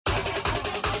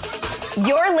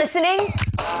You're listening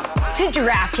to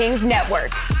DraftKings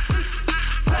Network.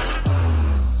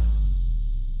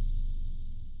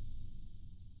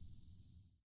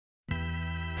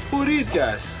 Who are these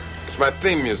guys? It's my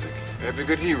theme music. Every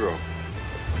good hero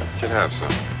should have some.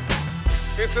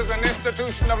 This is an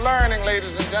institution of learning,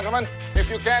 ladies and gentlemen. If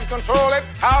you can't control it,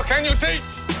 how can you teach?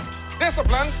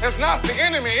 Discipline is not the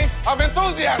enemy of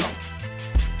enthusiasm.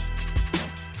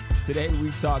 Today we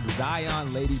talk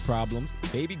Zion lady problems,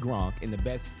 baby Gronk, and the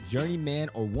best journeyman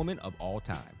or woman of all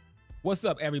time. What's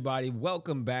up, everybody?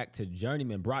 Welcome back to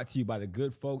Journeymen, brought to you by the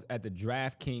good folks at the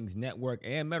DraftKings Network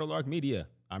and Meadowlark Media.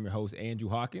 I'm your host, Andrew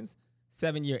Hawkins,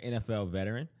 7-year NFL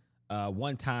veteran,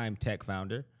 one-time tech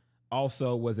founder.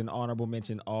 Also was an honorable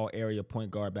mention all-area point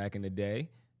guard back in the day,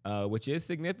 which is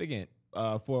significant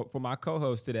for my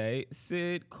co-host today,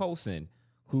 Syd Colson,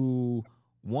 who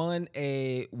won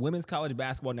a women's college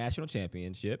basketball national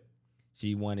championship.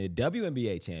 She won a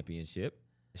WNBA championship.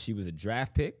 She was a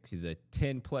draft pick. She's a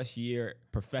 10-plus year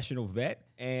professional vet.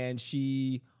 And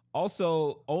she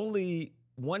also only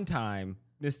one time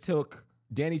mistook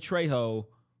Danny Trejo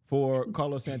for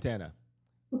Carlos Santana.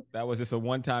 That was just a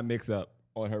one-time mix-up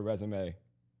on her resume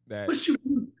that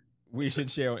we should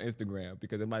share on Instagram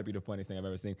because it might be the funniest thing I've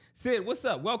ever seen. Syd, what's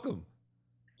up? Welcome.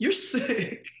 You're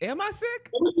sick. Am I sick?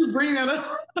 Why would you bring that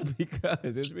up?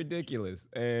 Because it's ridiculous.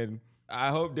 And I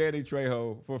hope Danny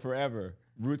Trejo for forever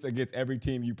roots against every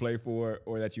team you play for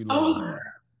or that you love.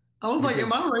 I was like,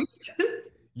 am I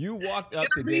racist? You walked up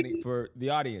to Danny, for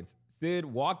the audience, Syd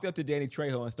walked up to Danny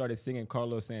Trejo and started singing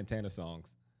Carlos Santana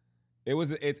songs.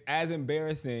 It's as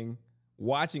embarrassing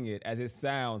watching it as it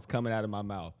sounds coming out of my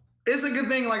mouth. It's a good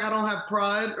thing, like, I don't have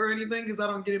pride or anything because I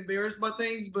don't get embarrassed by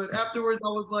things. But afterwards, I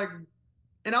was like,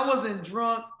 and I wasn't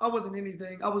drunk. I wasn't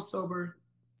anything. I was sober.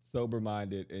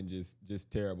 Sober-minded and just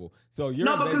terrible. So you're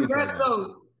no, in but Vegas congrats, right now.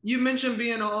 though. You mentioned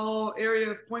being an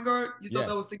all-area point guard. You thought Yes.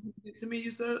 that was significant to me, you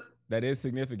said? That is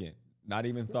significant. Not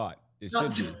even thought. It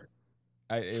should be.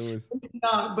 It was.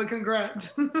 Nah, but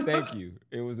congrats. Thank you.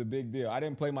 It was a big deal. I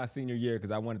didn't play my senior year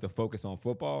because I wanted to focus on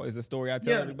football. Is the story I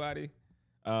tell everybody.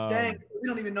 Dang, we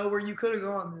don't even know where you could have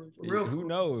gone, man. For real. Who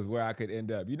knows where I could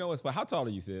end up? You know what's fun? How tall are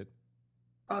you, Syd?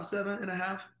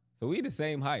 5'7.5". So we the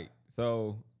same height.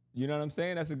 So you know what I'm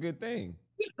saying? That's a good thing.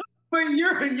 But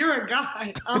you're a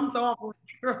guy. I'm tall for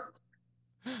a girl.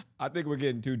 I think we're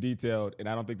getting too detailed, and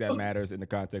I don't think that matters in the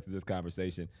context of this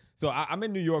conversation. So I'm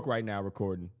in New York right now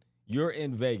recording. You're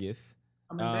in Vegas.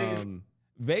 I'm in Vegas.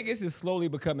 Vegas is slowly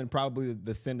becoming probably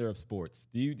the center of sports.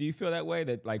 Do you feel that way?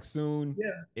 That like soon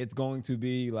it's going to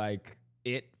be like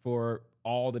it for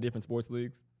all the different sports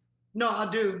leagues? No, I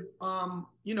do.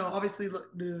 Obviously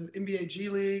the NBA G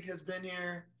League has been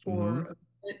here for a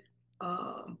bit.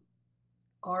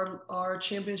 Our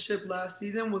championship last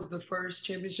season was the first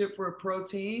championship for a pro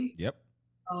team. Yep.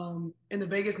 And the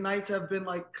Vegas Knights have been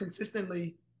like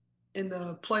consistently in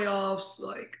the playoffs,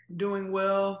 like doing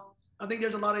well. I think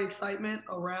there's a lot of excitement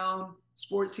around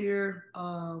sports here.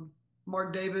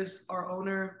 Mark Davis, our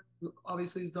owner, who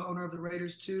obviously is the owner of the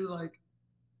Raiders too, like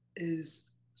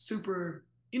is super,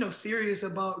 serious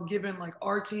about giving like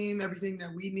our team everything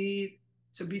that we need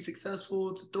to be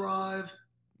successful, to thrive.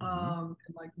 And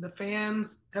like the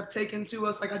fans have taken to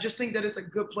us. Like, I just think that it's a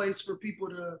good place for people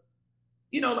to,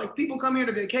 like people come here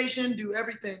to vacation, do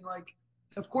everything. Like,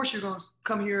 of course you're going to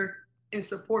come here and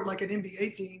support like an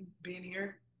NBA team being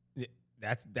here. Yeah,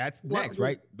 that's next,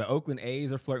 right? The Oakland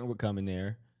A's are flirting with coming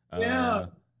there. Yeah.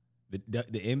 The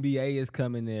NBA is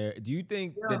coming there. Do you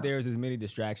think that there's as many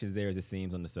distractions there as it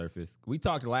seems on the surface? We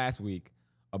talked last week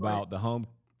about the home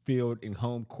field and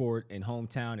home court and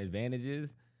hometown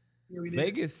advantages. Yeah, we did.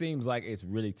 Vegas seems like it's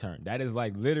really turned. That is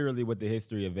like literally what the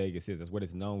history of Vegas is. That's what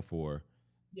it's known for.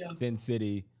 Yeah. Sin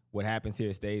City, what happens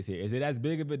here stays here. Is it as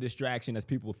big of a distraction as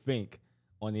people think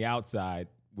on the outside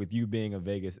with you being a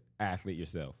Vegas athlete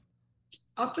yourself?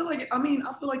 I feel like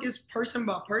it's person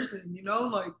by person,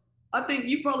 like I think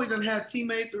you probably done had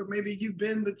teammates, or maybe you've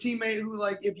been the teammate who,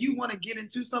 like, if you want to get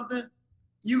into something,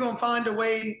 you're going to find a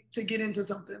way to get into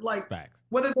something. Like, Facts.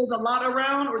 Whether there's a lot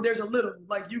around or there's a little,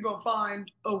 like, you're going to find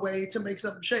a way to make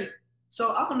something shake.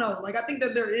 So I don't know. Like, I think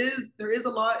that there is a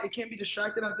lot. It can be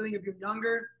distracted, I think, if you're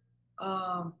younger.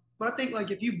 But I think, like,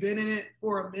 if you've been in it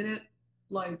for a minute,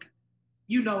 like,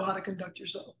 you know how to conduct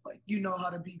yourself. Like, you know how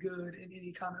to be good in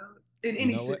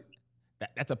any city.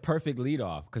 That's a perfect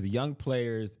leadoff, because young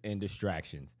players and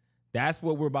distractions. That's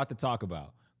what we're about to talk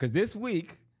about. Because this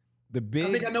week, the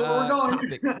big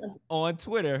topic on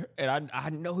Twitter, and I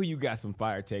know you got some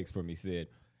fire takes for me, Syd.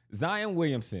 Zion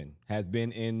Williamson has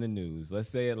been in the news. Let's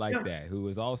say it like that. Who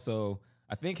is also,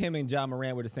 I think him and John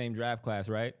Moran were the same draft class,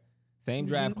 right? Same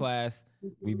draft class.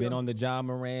 We've been on the John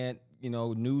Morant,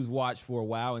 news watch for a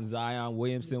while, and Zion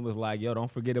Williamson was like, yo,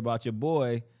 don't forget about your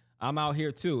boy. I'm out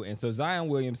here too. And so Zion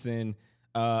Williamson,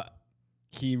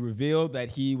 he revealed that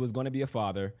he was going to be a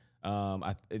father.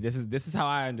 This is how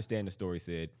I understand the story,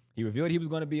 Syd. He revealed he was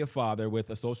going to be a father with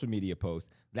a social media post.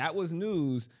 That was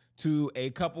news to a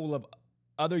couple of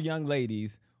other young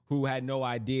ladies who had no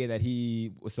idea that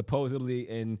he was supposedly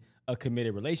in a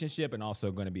committed relationship and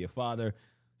also going to be a father.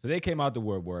 So they came out the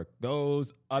woodwork.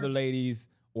 Those other ladies,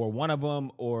 or one of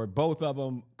them or both of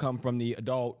them, come from the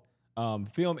adult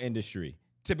film industry,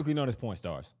 typically known as porn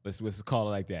stars. Let's call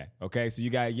it like that. Okay, so you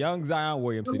got young Zion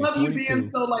Williamson. I love you being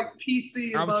so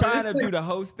PC. I'm trying to do the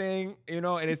host thing, and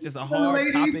it's just a hard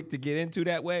topic to get into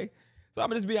that way. So I'm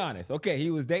gonna just be honest. Okay, he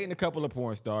was dating a couple of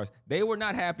porn stars. They were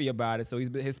not happy about it, so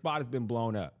his spot has been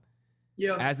blown up.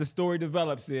 Yeah. As the story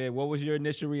develops, Syd, what was your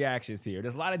initial reactions here?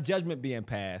 There's a lot of judgment being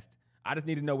passed. I just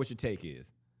need to know what your take is.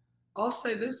 I'll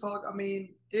say this, Hawk. I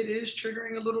mean, it is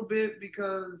triggering a little bit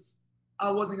because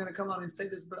I wasn't going to come out and say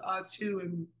this, but I too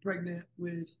am pregnant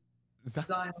with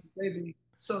Zion's baby.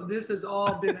 So this has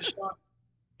all been a shock,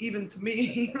 even to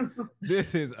me.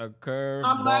 This is a curve.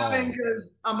 I'm laughing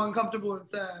because I'm uncomfortable and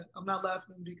sad. I'm not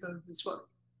laughing because it's funny.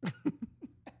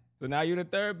 So now you're the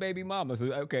third baby mama. So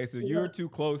you're too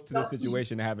close to the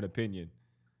situation to have an opinion.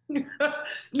 No,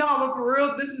 but for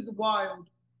real, this is wild.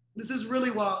 This is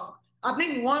really wild. I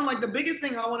think the biggest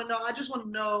thing I want to know, I just want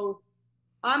to know,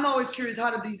 I'm always curious,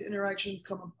 how did these interactions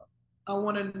come about? I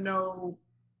want to know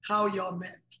how y'all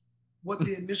met, what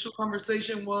the initial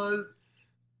conversation was.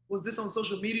 Was this on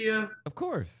social media? Of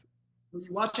course. Were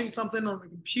you watching something on the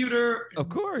computer? Of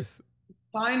course.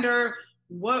 Find her.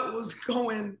 What was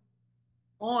going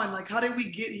on? Like, how did we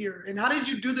get here? And how did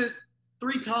you do this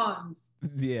 3 times?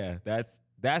 Yeah,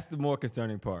 that's the more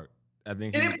concerning part. I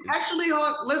think. And actually,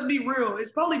 Hawk, let's be real.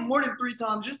 It's probably more than 3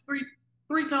 times. Just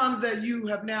three times that you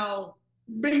have now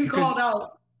been called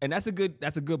out. And that's a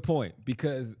good point,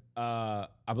 because I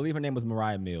believe her name was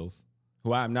Mariah Mills,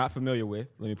 who I am not familiar with.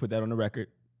 Let me put that on the record.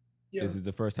 Yeah. This is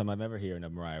the first time I've ever heard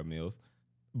of Mariah Mills.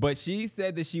 But she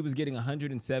said that she was getting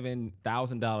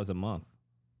 $107,000 a month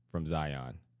from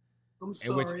Zion. I'm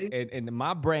sorry. And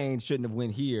my brain shouldn't have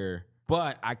went here.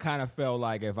 But I kind of felt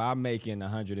like if I'm making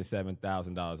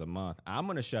 $107,000 a month, I'm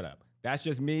going to shut up. That's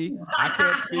just me. I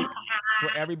can't speak for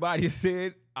everybody,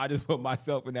 Syd. I just put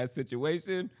myself in that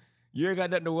situation. You ain't got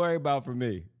nothing to worry about for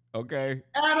me, okay?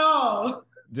 At all.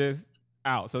 Just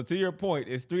out. So to your point,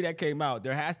 it's 3 that came out.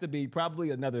 There has to be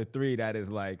probably another 3 that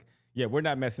is like, yeah, we're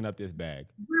not messing up this bag.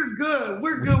 We're good.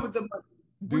 We're good with the money.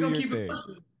 We're going to keep it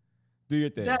pushing. Do your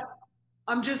thing.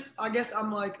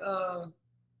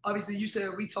 Obviously, you said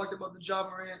we talked about the John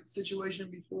Morant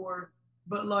situation before,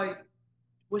 but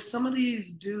with some of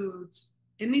these dudes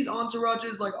in these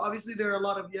entourages, obviously there are a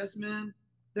lot of yes men.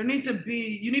 You need to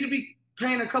be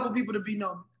paying a couple people to be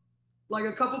known.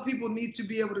 A couple people need to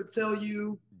be able to tell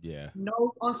you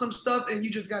no on some stuff, and you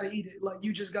just got to eat it.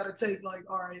 You just got to take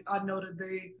all right, I know that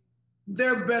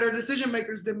they're better decision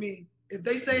makers than me. If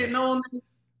they say no on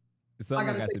this,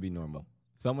 something has to be normal.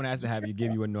 Someone has to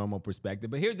give you a normal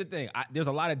perspective. But here's the thing. There's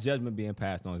a lot of judgment being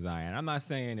passed on Zion. I'm not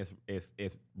saying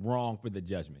it's wrong for the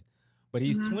judgment. But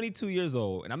he's 22 years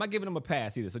old, and I'm not giving him a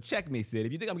pass either. So check me, Syd.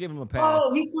 If you think I'm giving him a pass.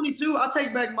 Oh, he's 22. I'll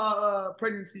take back my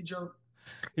pregnancy joke.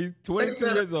 He's 22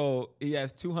 years old. He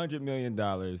has $200 million.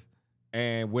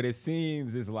 And what it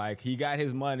seems is he got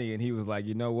his money, and he was like,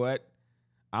 you know what?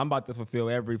 I'm about to fulfill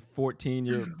every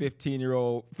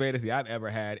 15-year-old fantasy I've ever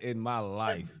had in my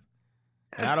life.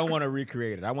 And I don't want to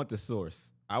recreate it. I want the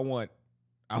source. I want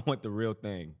the real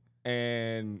thing.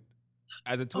 And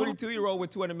as a 22-year-old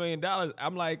with $200 million,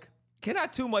 I'm like, can I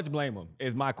too much blame him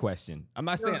is my question. I'm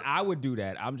not saying I would do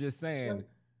that. I'm just saying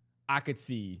I could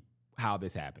see how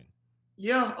this happened.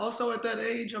 Yeah. Also at that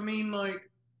age, I mean,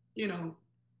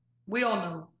 we all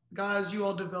know, guys, you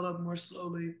all develop more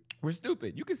slowly. We're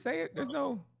stupid. You can say it. There's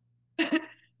no.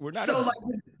 We're not. So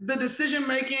the decision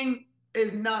making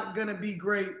is not gonna be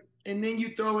great. And then you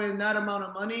throw in that amount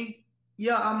of money,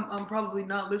 I'm probably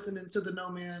not listening to the no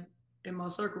man in my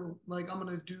circle. I'm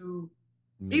gonna do,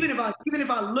 even if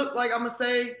I look like I'm gonna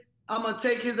say I'm gonna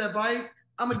take his advice,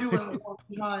 I'm gonna do what I want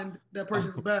behind that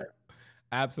person's back.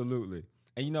 Absolutely.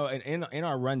 And in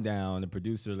our rundown, the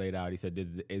producer laid out, he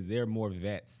said, is there more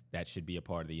vets that should be a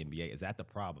part of the NBA? Is that the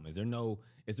problem? Is there no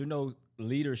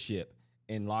leadership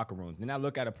in locker rooms? Then I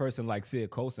look at a person like Syd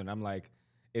Colson, I'm like,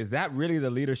 is that really the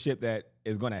leadership that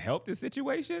is going to help this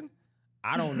situation?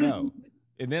 I don't know.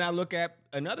 And then I look at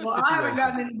another situation. I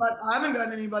haven't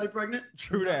gotten anybody pregnant.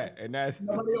 True that. And that's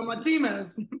nobody on my team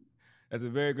has. That's a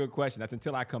very good question. That's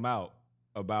until I come out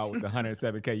about the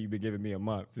 107K you've been giving me a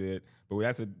month, Syd. But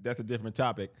that's a different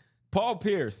topic. Paul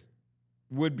Pierce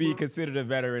would be considered a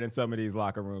veteran in some of these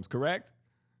locker rooms, correct?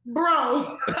 Bro,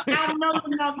 I know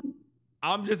the number.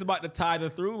 I'm just about to tie the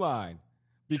through line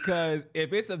because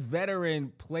if it's a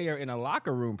veteran player in a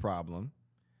locker room problem,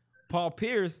 Paul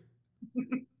Pierce,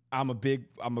 I'm a big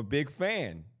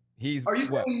fan. Are you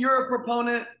saying you're a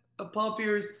proponent of Paul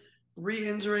Pierce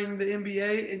re-entering the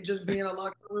NBA and just being a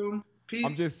locker room piece?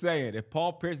 I'm just saying, if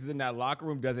Paul Pierce is in that locker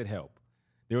room, does it help?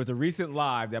 There was a recent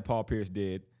live that Paul Pierce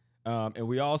did, and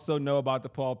we also know about the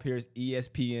Paul Pierce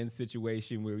ESPN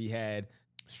situation where he had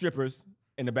strippers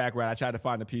in the background. I tried to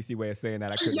find the PC way of saying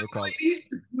that. I couldn't recall.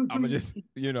 I'm just,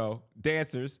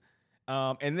 dancers.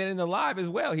 And then in the live as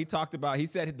well, he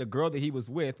said the girl that he was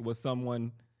with was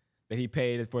someone that he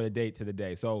paid for the date to the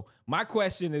day. So my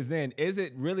question is then, is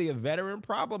it really a veteran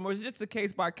problem or is it just a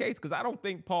case by case? Because I don't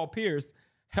think Paul Pierce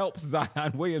helps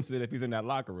Zion Williamson if he's in that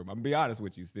locker room. I'm gonna be honest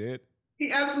with you, Syd. He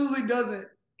absolutely doesn't.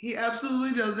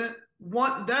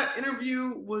 That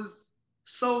interview was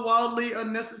so wildly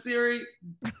unnecessary.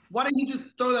 Why didn't he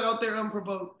just throw that out there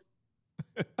unprovoked?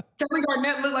 Kevin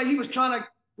Garnett looked like he was trying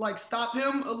to stop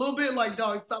him a little bit, like,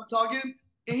 dog, stop talking.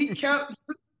 And he kept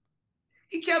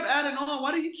adding on.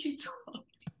 Why do you keep talking?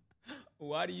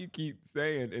 Why do you keep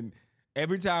saying? And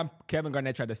every time Kevin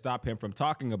Garnett tried to stop him from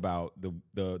talking about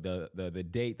the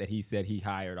date that he said he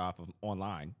hired off of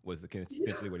online was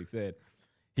essentially what he said,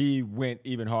 he went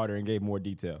even harder and gave more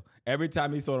detail. Every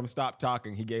time he saw him stop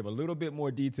talking, he gave a little bit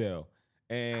more detail.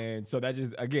 And so that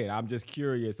just, again, I'm just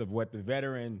curious of what the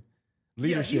veteran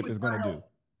leadership is going to do.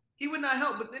 He would not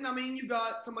help. But then, you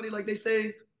got somebody like they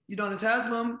say, Udonis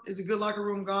Haslem is a good locker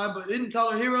room guy, but isn't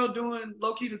Tyler Hero doing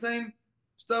low-key the same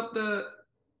stuff that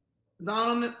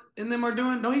Zion and them are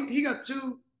doing? No, he got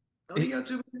two. No, he got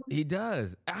two. He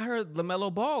does. I heard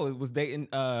LaMelo Ball was dating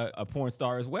a porn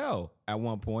star as well at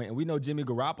one point, and we know Jimmy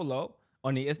Garoppolo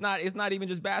on the. It's not even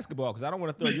just basketball because I don't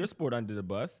want to throw your sport under the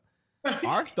bus.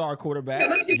 Our star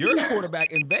quarterback, your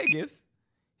quarterback in Vegas,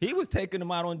 he was taking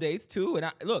them out on dates too.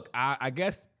 And I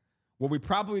guess what we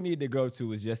probably need to go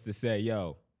to is just to say,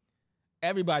 yo,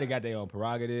 everybody got their own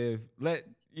prerogative.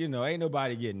 Ain't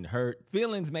nobody getting hurt.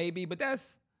 Feelings maybe, but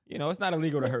that's, it's not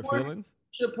illegal to hurt feelings.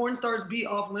 Should porn stars be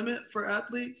off limit for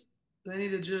athletes? They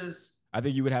need to just... I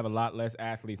think you would have a lot less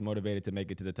athletes motivated to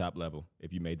make it to the top level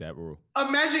if you made that rule.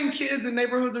 Imagine kids in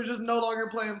neighborhoods are just no longer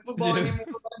playing football anymore.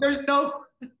 There's no...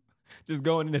 Just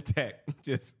going into tech.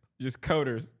 Just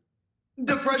coders.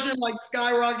 Depression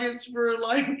skyrockets for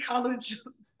college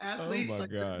athletes. Oh my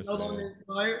gosh, no longer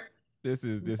inspired. This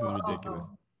is ridiculous.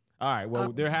 All right,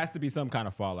 well, there has to be some kind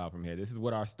of fallout from here. This is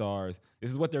what our stars,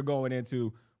 this is what they're going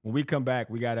into. When we come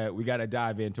back, we gotta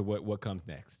dive into what comes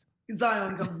next.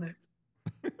 Zion comes next.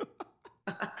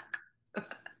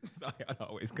 Zion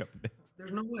always comes next.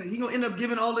 There's no way. He gonna end up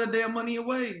giving all that damn money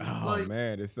away. Oh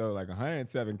man, it's so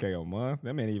 107K a month.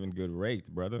 That ain't even good rates,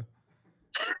 brother.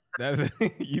 That's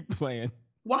you playing.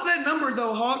 Why that number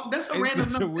though, Hawk? That's a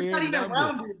random number. It's not even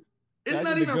rounded. It's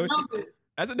not even rounded.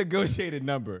 That's a negotiated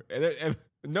number. If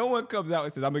no one comes out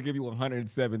and says, I'm gonna give you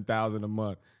 107,000 a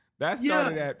month. That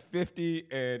started at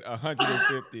 50 and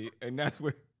 150, and that's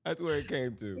where it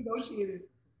came to. Negotiated.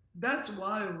 That's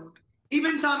wild.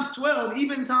 Even times 12,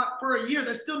 for a year,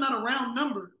 that's still not a round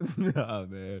number. Nah,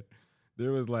 man.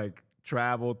 There was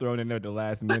travel thrown in there at the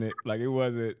last minute. It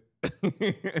wasn't. There's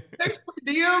per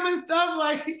diem and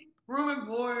stuff room and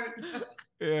board.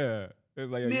 Yeah. It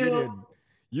was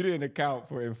you didn't account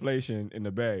for inflation in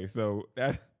the Bay. So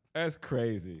that's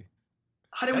crazy.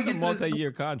 How did we get a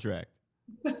multi-year contract?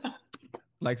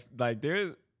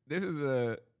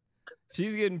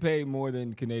 She's getting paid more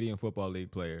than Canadian Football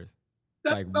League players.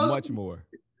 Much more.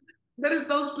 That is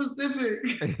so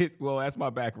specific. Well, that's my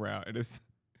background. And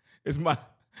it's my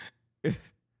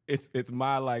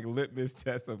litmus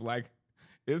test of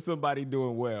is somebody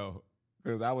doing well?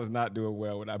 Because I was not doing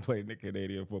well when I played in the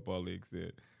Canadian Football League,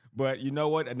 Syd. But you know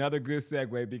what? Another good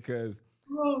segue because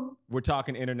we're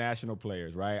talking international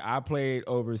players, right? I played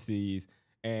overseas,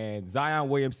 and Zion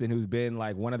Williamson, who's been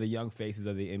one of the young faces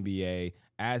of the NBA,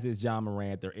 as is John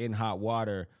Morant, they're in hot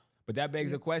water. But that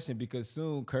begs a question because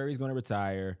soon Curry's going to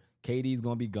retire, KD's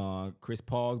going to be gone, Chris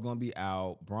Paul's going to be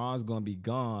out, Bron's going to be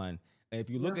gone. And if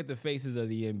you look at the faces of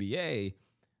the NBA,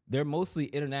 they're mostly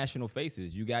international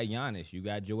faces. You got Giannis, you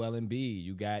got Joel Embiid,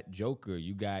 you got Joker,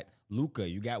 you got Luka,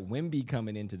 you got Wemby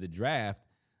coming into the draft.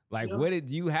 Do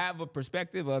you have a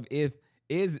perspective of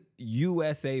is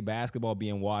USA basketball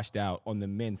being washed out on the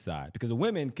men's side? Because the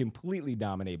women completely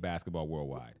dominate basketball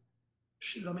worldwide.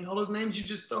 Shoot, all those names you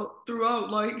just threw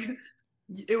out,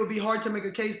 it would be hard to make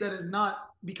a case that is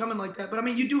not becoming like that. But I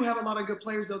mean, you do have a lot of good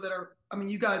players though that are. I mean,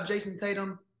 you got Jason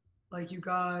Tatum, like you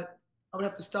got. I would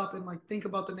have to stop and like think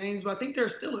about the names, but I think there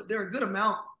are a good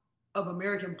amount of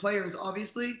American players,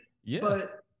 obviously. Yeah.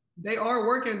 But they are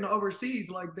working overseas.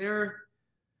 Like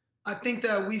I think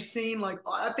that we've seen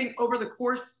I think over the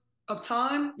course of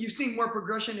time, you've seen more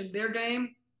progression in their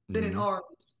game than in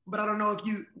ours. But I don't know if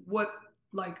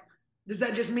does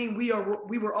that just mean we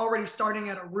were already starting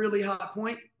at a really high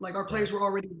point? Like our players were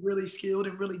already really skilled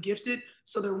and really gifted,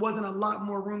 so there wasn't a lot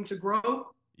more room to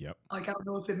grow. Yep. Like I don't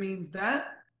know if it means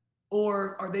that,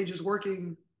 or are they just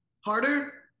working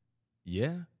harder?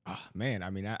 Yeah. Oh, man, I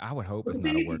mean, I would hope it's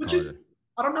not a work harder.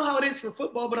 I don't know how it is for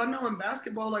football, but I know in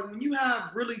basketball, like when you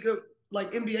have really good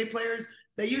like NBA players,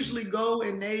 they usually go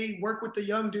and they work with the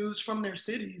young dudes from their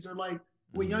cities or like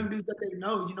with young dudes that they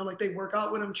know, like they work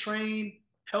out with them, train,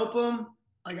 help them.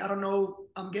 Like, I don't know.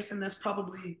 I'm guessing that's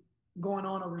probably going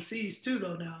on overseas too,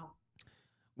 though, now.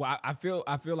 Well, I feel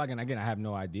like, and again, I have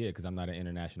no idea because I'm not an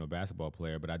international basketball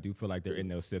player, but I do feel like they're in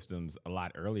those systems a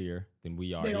lot earlier than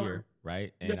we are here,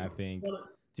 right? And I think,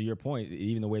 to your point,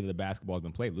 even the way that the basketball has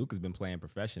been played, Luke has been playing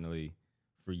professionally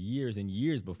for years and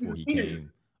years before he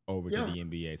came over to the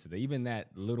NBA. So even that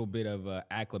little bit of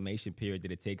acclimation period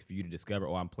that it takes for you to discover,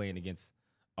 I'm playing against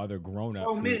other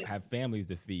grown-ups who have families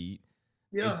to feed.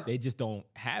 Yeah, they just don't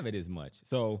have it as much.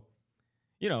 So,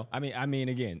 I mean,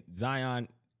 again, Zion,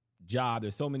 Job,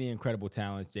 there's so many incredible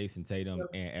talents, Jason Tatum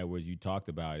and Edwards, you talked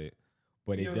about it,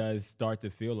 but it does start to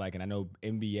feel like, and I know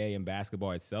NBA and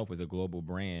basketball itself is a global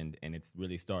brand and it's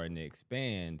really starting to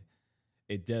expand.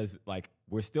 It does, like,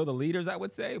 we're still the leaders, I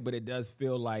would say, but it does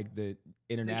feel like the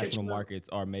international markets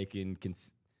are making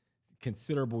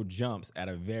considerable jumps at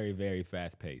a very, very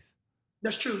fast pace.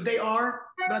 That's true. They are,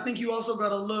 but I think you also got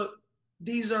to look,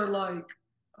 these are like,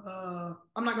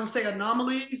 I'm not going to say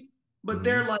anomalies, but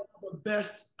they're like the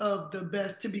best of the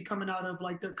best to be coming out of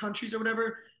like their countries or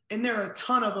whatever. And there are a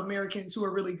ton of Americans who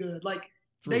are really good. Like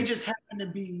they just happen to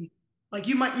be like,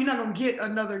 you're not going to get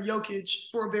another Jokic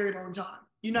for a very long time.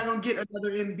 You're not going to get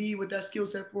another MB with that skill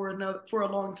set for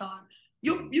a long time.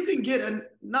 You can get you're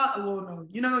not going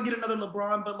to get another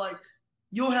LeBron, but like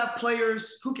you'll have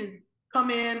players who can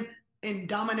come in and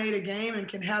dominate a game and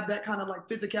can have that kind of like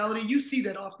physicality. You see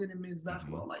that often in men's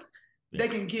basketball. Like they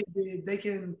can get big, they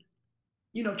can,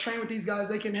 train with these guys.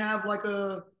 They can have like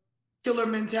a killer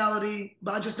mentality,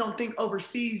 but I just don't think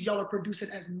overseas y'all are producing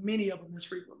as many of them as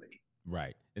frequently.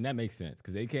 Right. And that makes sense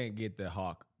because they can't get the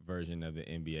Hawk version of the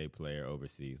NBA player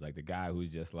overseas. Like the guy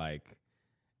who's just like,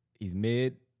 he's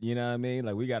mid, you know what I mean?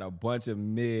 Like we got a bunch of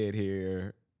mid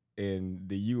here in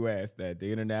the U.S. that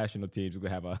the international teams will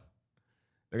have a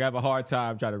hard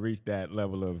time trying to reach that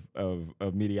level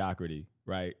of mediocrity,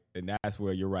 right? And that's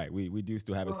where you're right. We do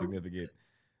still have a significant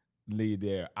lead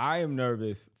there. I am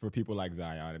nervous for people like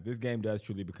Zion. If this game does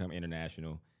truly become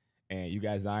international and you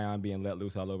got Zion being let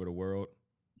loose all over the world,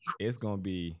 he's going to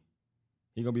be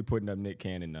putting up Nick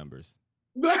Cannon numbers.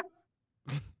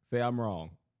 Say I'm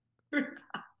wrong.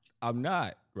 I'm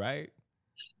not, right?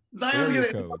 Zion's going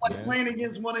to end up like playing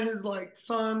against one of his like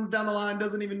sons down the line,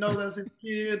 doesn't even know that's his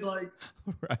kid. Like,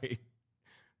 right.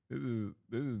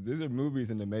 These are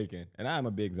movies in the making. And I'm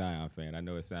a big Zion fan. I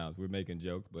know we're making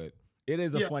jokes, but it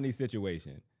is a funny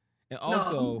situation. And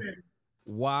also,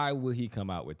 why would he come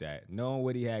out with that? Knowing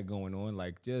what he had going on,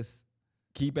 like just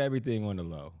keep everything on the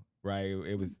low, right?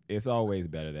 It's always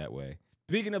better that way.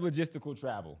 Speaking of logistical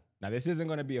travel, now this isn't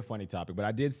going to be a funny topic, but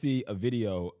I did see a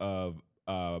video of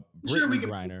Brittany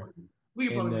Griner. We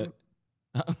can probably make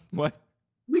it. What?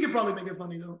 We could probably make it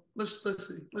funny though. Let's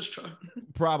see. Let's try.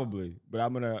 Probably, but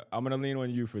I'm gonna lean on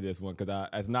you for this one because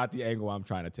that's not the angle I'm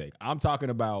trying to take. I'm talking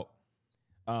about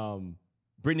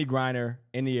Brittany Griner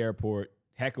in the airport.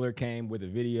 Heckler came with a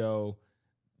video,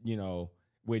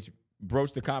 which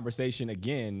broached the conversation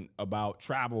again about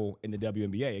travel in the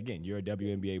WNBA. Again, you're a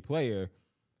WNBA player,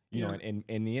 and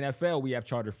in the NFL we have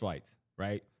charter flights,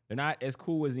 right? They're not as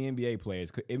cool as the NBA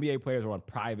players. NBA players are on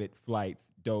private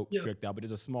flights, tricked out, but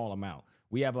there's a small amount.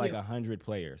 We have like 100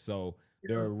 players. So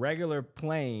they're regular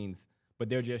planes, but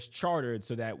they're just chartered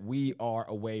so that we are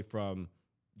away from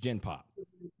Gen Pop.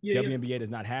 WNBA does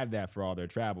not have that for all their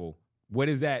travel. What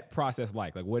is that process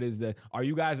like? Like, are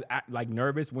you guys like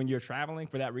nervous when you're traveling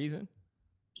for that reason?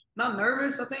 Not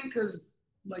nervous, I think, because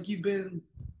like you've been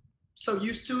so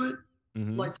used to it,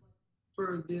 like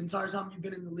for the entire time you've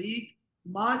been in the league.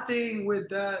 My thing with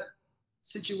that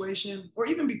situation, or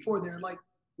even before there, like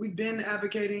we've been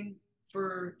advocating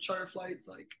for charter flights.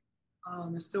 Like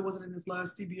it still wasn't in this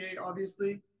last CBA,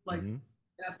 obviously. Like, and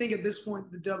I think at this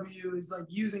point the W is like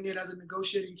using it as a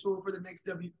negotiating tool for the next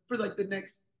the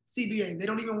next CBA. They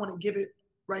don't even want to give it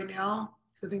right now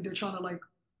because I think they're trying to like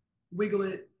wiggle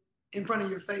it in front of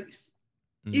your face.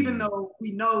 Mm. Even though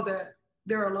we know that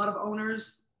there are a lot of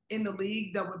owners in the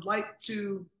league that would like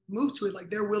to move to it. Like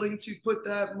they're willing to put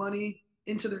that money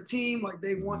into their team. Like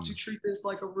they want to treat this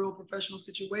like a real professional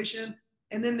situation.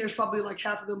 And then there's probably like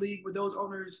half of the league where those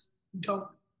owners don't,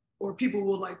 or people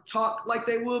will like talk like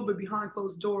they would, but behind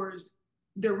closed doors,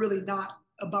 they're really not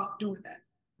about doing that.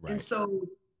 Right. And so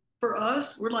for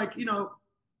us, we're like, you know,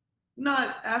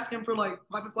 not asking for like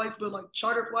private flights, but like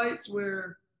charter flights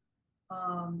where,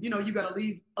 you know, you got to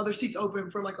leave other seats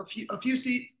open for like a few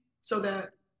seats so that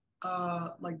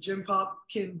like Gym Pop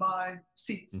can buy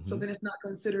seats. Mm-hmm. So then it's not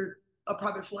considered a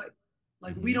private flight.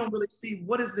 Like we don't really see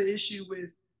what is the issue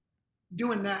with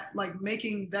doing that, like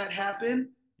making that happen.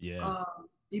 Yeah.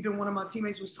 Even one of my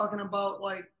teammates was talking about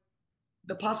like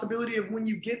the possibility of when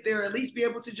you get there, at least be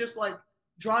able to just like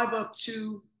drive up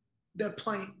to the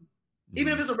plane,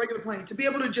 even if it's a regular plane, to be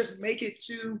able to just make it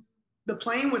to the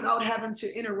plane without having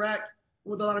to interact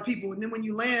with a lot of people. And then when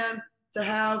you land, to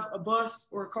have a bus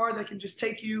or a car that can just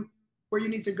take you where you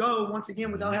need to go once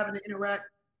again without having to interact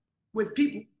with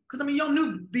people. Because I mean, y'all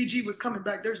knew BG was coming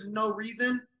back. There's no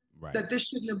reason that this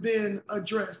shouldn't have been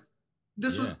addressed.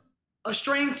 This was a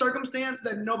strange circumstance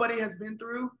that nobody has been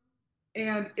through.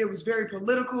 And it was very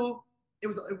political. It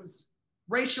was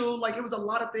racial. Like it was a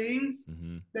lot of things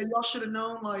that y'all should have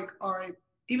known. Like, all right,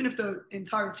 even if the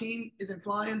entire team isn't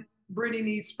flying, Brittany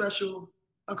needs special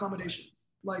accommodations.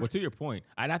 Like, well, to your point,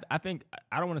 and I think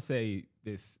I don't want to say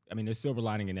this. I mean, there's silver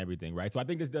lining in everything, right? So I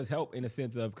think this does help in a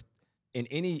sense of in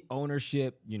any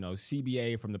ownership, you know,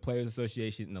 CBA from the Players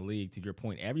Association in the league. To your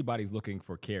point, everybody's looking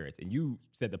for carrots, and you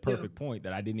said the perfect point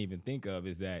that I didn't even think of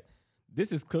is that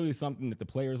this is clearly something that the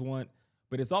players want,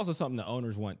 but it's also something the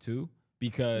owners want too,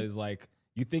 because like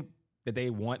you think that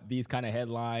they want these kind of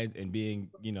headlines and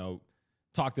being, you know,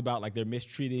 talked about like they're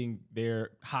mistreating their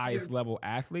highest level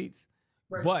athletes,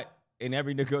 but in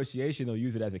every negotiation, they'll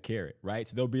use it as a carrot, right?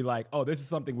 So they'll be like, oh, this is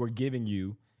something we're giving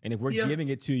you. And if we're giving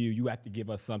it to you, you have to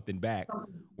give us something back.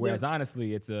 Whereas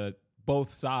honestly, it's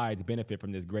both sides benefit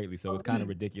from this greatly. So it's kind of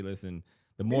ridiculous. And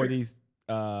the more these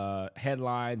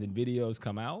headlines and videos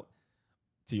come out,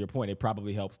 to your point, it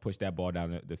probably helps push that ball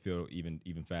down the field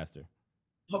even faster.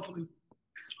 Hopefully.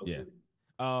 Yeah.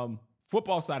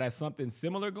 Football side has something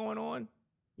similar going on.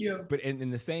 Yeah. But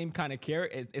in the same kind of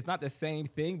carrot, it's not the same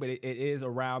thing, but it is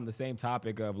around the same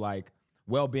topic of like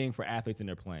well-being for athletes in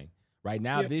their playing. Right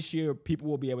now, this year, people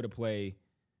will be able to play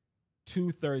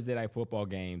 2 Thursday night football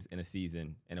games in a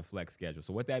season in a flex schedule.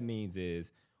 So what that means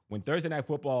is when Thursday night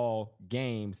football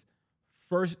games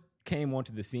first came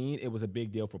onto the scene, it was a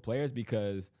big deal for players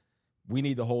because we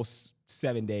need the whole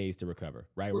 7 days to recover,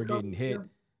 right? We're getting hit.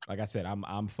 Like I said, I'm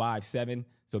 5'7",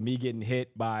 so me getting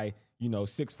hit by, you know,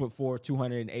 6'4",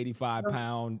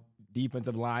 285-pound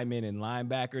defensive linemen and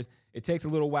linebackers, it takes a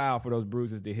little while for those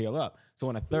bruises to heal up.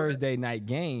 So in a Thursday night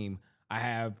game, I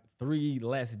have 3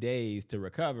 less days to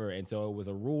recover, and so it was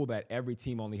a rule that every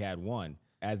team only had 1.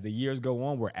 As the years go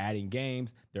on, we're adding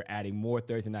games. They're adding more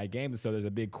Thursday night games, so there's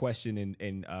a big question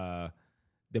and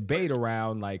debate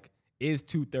around, like, is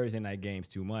 2 Thursday night games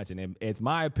too much? And it's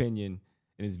my opinion,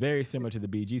 and it's very similar to the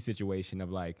BG situation of,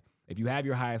 like, if you have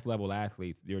your highest level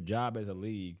athletes, your job as a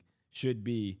league should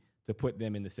be to put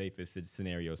them in the safest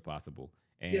scenarios possible.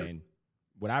 And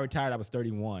when I retired, I was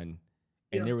 31,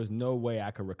 and there was no way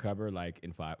I could recover like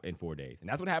in 4 days. And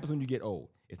that's what happens when you get old.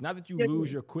 It's not that you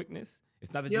lose your quickness.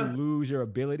 It's not that you lose your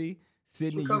ability.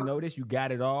 Sydney, you notice you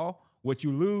got it all. What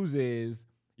you lose is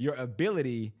your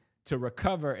ability to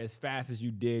recover as fast as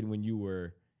you did when you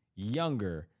were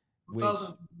younger, which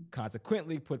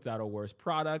consequently puts out a worse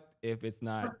product if it's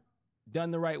not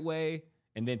done the right way.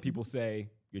 And then people say,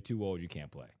 you're too old, you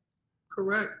can't play.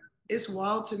 Correct. It's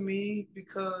wild to me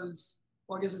because,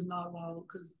 well, I guess it's not wild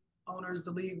because owners,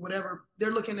 the league, whatever,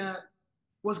 they're looking at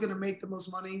what's going to make the most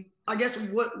money. I guess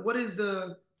what is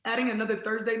the adding another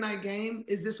Thursday night game?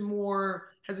 Is this more,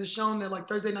 has it shown that like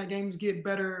Thursday night games get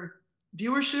better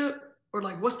viewership, or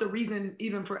like what's the reason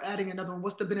even for adding another one?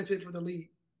 What's the benefit for the league?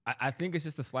 I think it's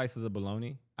just a slice of the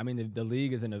bologna. I mean, the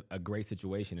league is in a great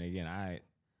situation. And again,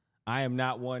 I am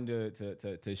not one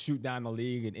to shoot down the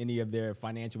league in any of their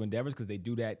financial endeavors because they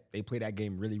do that. They play that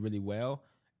game really, really well.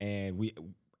 And we,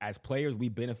 as players, we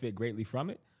benefit greatly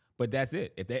from it. But that's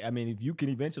it. If you can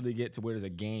eventually get to where there's a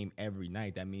game every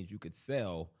night, that means you could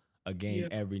sell a game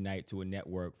every night to a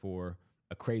network for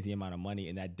a crazy amount of money.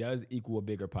 And that does equal a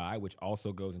bigger pie, which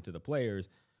also goes into the players.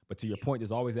 But to your point,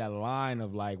 there's always that line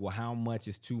of like, well, how much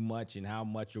is too much and how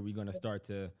much are we going to start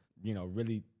to, you know,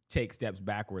 really take steps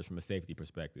backwards from a safety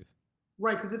perspective?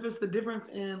 Right, because if it's the difference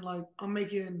in like I'm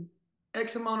making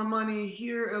X amount of money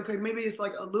here. Okay, maybe it's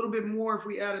like a little bit more if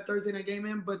we add a Thursday night game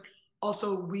in, but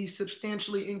also we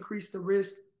substantially increase the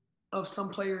risk of some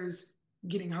players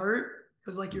getting hurt.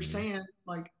 Because like you're saying,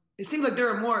 like it seems like there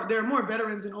are more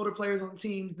veterans and older players on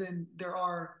teams than there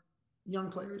are young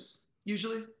players.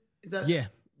 Usually, is that? Yeah,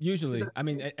 usually. I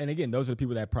mean, and again, those are the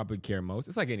people that probably care most.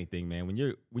 It's like anything, man. When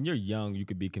you're young, you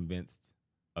could be convinced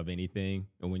of anything,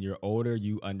 and when you're older,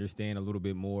 you understand a little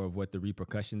bit more of what the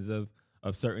repercussions of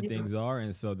certain things are.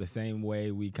 And so the same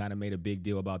way we kind of made a big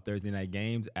deal about Thursday night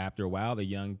games, after a while, the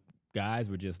young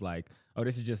guys were just like, oh,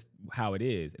 this is just how it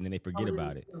is. And then they forget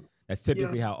about it. That's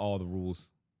typically how all the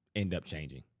rules end up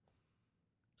changing.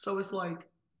 So it's like,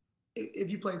 if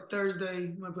you play Thursday,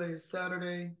 you might play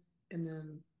Saturday, and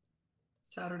then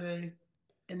Saturday,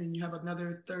 and then you have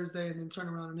another Thursday, and then turn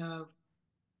around and have.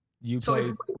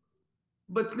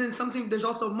 But then there's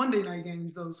also Monday night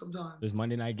games, though, sometimes. There's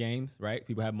Monday night games, right?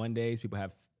 People have Mondays. People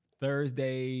have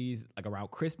Thursdays. Like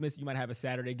around Christmas, you might have a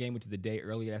Saturday game, which is a day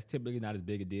earlier. That's typically not as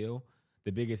big a deal.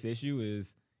 The biggest issue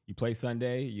is you play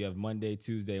Sunday, you have Monday,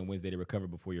 Tuesday, and Wednesday to recover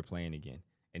before you're playing again.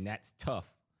 And that's tough,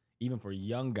 even for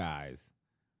young guys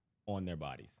on their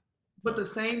bodies. But the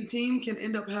same team can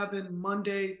end up having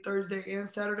Monday, Thursday, and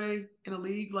Saturday in a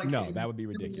league? No, that would be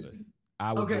ridiculous.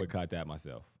 I would boycott that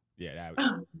myself. Yeah,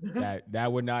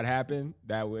 that would not happen.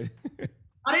 That would.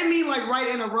 I didn't mean like right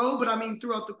in a row, but I mean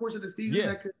throughout the course of the season. Yeah.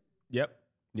 That could.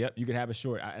 Yep. You could have a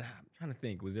short. I'm trying to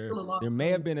think. Was there may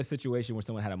have been a situation where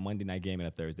someone had a Monday night game and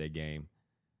a Thursday game,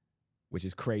 which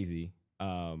is crazy.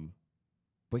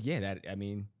 But yeah,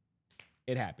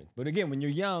 it happens. But again, when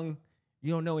you're young,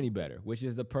 you don't know any better, which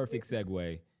is the perfect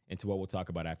segue into what we'll talk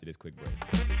about after this quick break.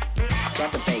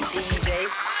 Drop the bass, DJ.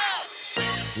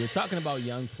 We're talking about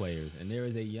young players, and there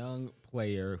is a young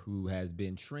player who has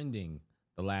been trending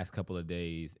the last couple of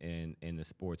days in the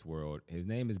sports world. His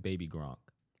name is Baby Gronk.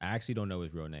 I actually don't know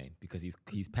his real name because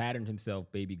he's patterned himself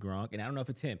Baby Gronk, and I don't know if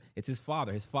it's him. It's his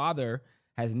father. His father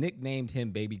has nicknamed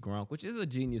him Baby Gronk, which is a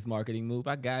genius marketing move.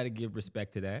 I got to give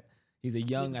respect to that. He's a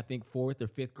young, I think, 4th or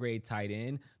 5th grade tight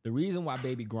end. The reason why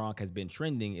Baby Gronk has been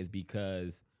trending is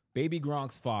because Baby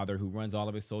Gronk's father, who runs all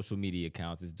of his social media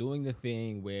accounts, is doing the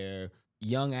thing where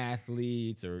young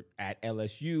athletes are at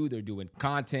LSU, they're doing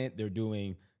content, they're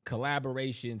doing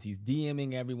collaborations. He's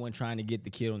DMing everyone, trying to get the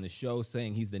kid on the show,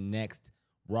 saying he's the next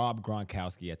Rob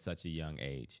Gronkowski at such a young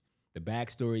age. The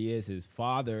backstory is his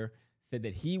father said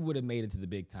that he would have made it to the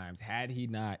big times had he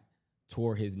not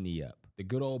tore his knee up. The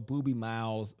good old Boobie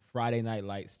Miles Friday Night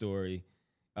Light story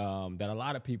that a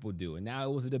lot of people do. And now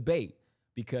it was a debate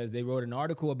because they wrote an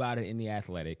article about it in The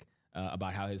Athletic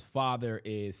about how his father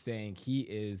is saying he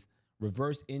is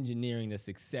reverse engineering the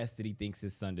success that he thinks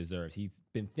his son deserves. He's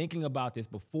been thinking about this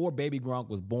before Baby Gronk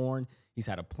was born. He's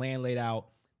had a plan laid out.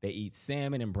 They eat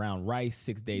salmon and brown rice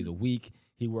 6 days a week.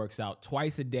 He works out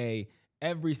twice a day,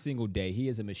 every single day. He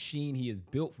is a machine. He is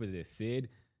built for this, Syd.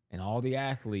 And all the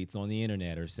athletes on the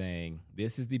internet are saying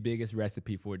this is the biggest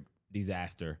recipe for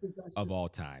disaster of all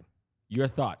time. Your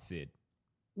thoughts, Syd?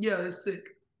 Yeah, it's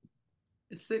sick.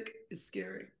 It's sick. It's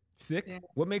scary. Sick? Yeah.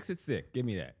 What makes it sick? Give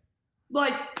me that.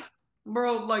 Like,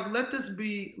 bro, like let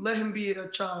him be a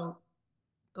child.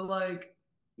 Like,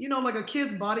 like a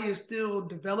kid's body is still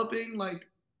developing. Like,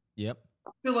 yep.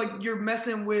 I feel like you're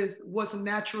messing with what's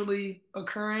naturally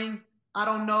occurring. I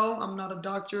don't know. I'm not a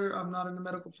doctor. I'm not in the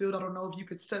medical field. I don't know if you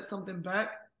could set something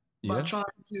back by trying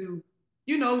to,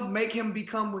 make him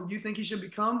become what you think he should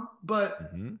become.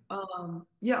 But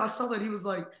I saw that he was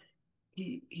like,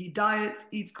 he diets,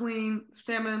 eats clean,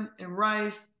 salmon and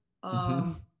rice.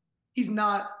 He's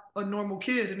not a normal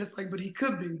kid. And it's like, but he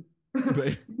could be. But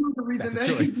the reason that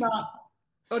he's not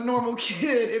a normal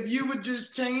kid. If you would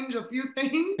just change a few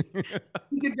things,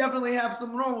 you could definitely have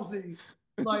some normalcy.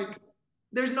 Like,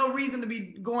 there's no reason to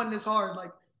be going this hard.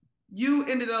 Like, you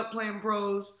ended up playing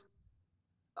pros.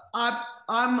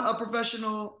 I'm a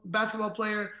professional basketball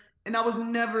player, and I was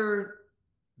never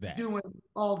doing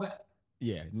all that.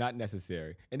 Yeah, not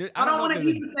necessary. And I don't want to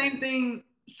eat the same thing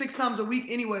 6 times a week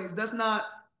anyways. That's not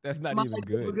even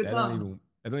good.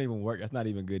 That don't even work. That's not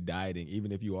even good dieting,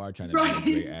 even if you are trying to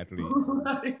be a great athlete.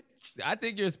 Right. I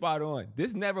think you're spot on.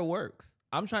 This never works.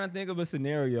 I'm trying to think of a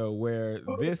scenario where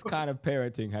this kind of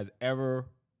parenting has ever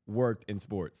worked in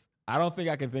sports. I don't think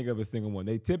I can think of a single one.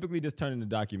 They typically just turn into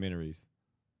documentaries,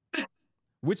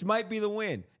 which might be the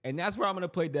win. And that's where I'm going to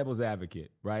play devil's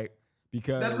advocate, right?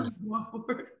 Because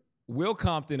Will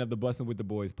Compton of the Bussin' with the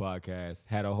Boys podcast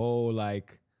had a whole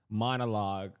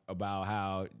monologue about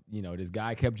how, this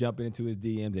guy kept jumping into his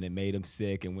DMs and it made him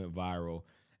sick and went viral.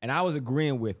 And I was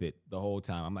agreeing with it the whole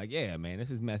time. I'm like, yeah, man,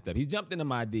 this is messed up. He's jumped into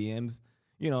my DMs,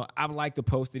 I've liked the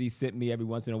post that he sent me every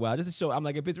once in a while just to show. I'm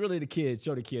like, if it's really the kid,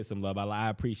 show the kid some love. I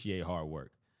appreciate hard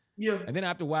work. Yeah. And then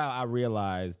after a while, I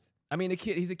realized, the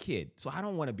kid, he's a kid, so I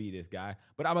don't want to be this guy.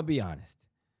 But I'm gonna be honest.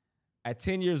 At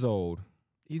 10 years old,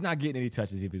 he's not getting any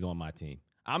touches if he's on my team.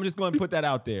 I'm just going to put that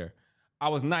out there. I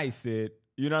was nice, Syd.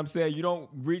 You know what I'm saying? You don't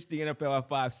reach the NFL at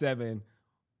 5'7"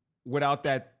 without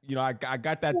that. I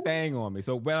got that thing on me.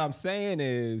 So what I'm saying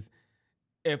is,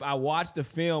 if I watched the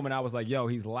film and I was like, yo,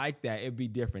 he's like that, it'd be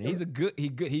different.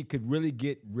 He could really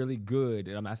get really good.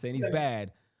 And I'm not saying he's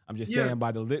bad. I'm just saying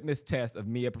by the litmus test of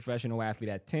me, a professional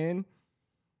athlete at 10.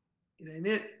 It ain't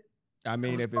it.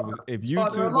 If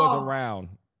YouTube was around,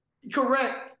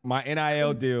 correct, my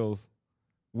NIL deals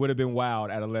would have been wild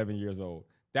at 11 years old.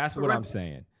 That's what I'm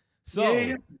saying.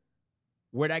 So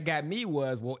where that got me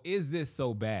was, well, is this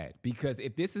so bad? Because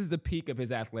if this is the peak of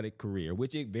his athletic career,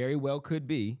 which it very well could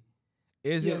be,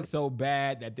 is it so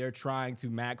bad that they're trying to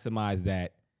maximize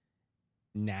that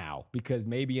now? Because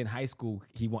maybe in high school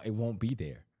it won't be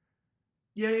there.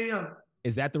 Yeah.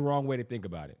 Is that the wrong way to think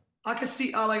about it? I can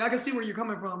see where you're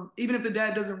coming from. Even if the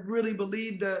dad doesn't really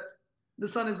believe that the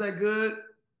son is that good,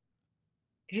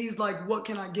 he's like, what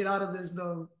can I get out of this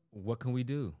though? What can we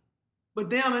do? But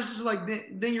damn, it's just like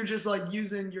then you're just like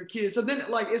using your kid. So then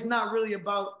like it's not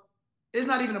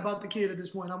even about the kid at this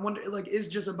point. I'm wondering, like, it's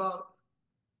just about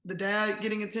the dad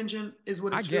getting attention is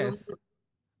what it's I guess.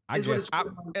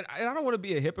 And I don't want to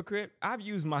be a hypocrite. I've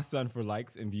used my son for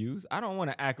likes and views. I don't want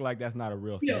to act like that's not a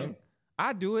real thing.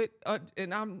 I do it,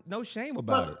 and I'm no shame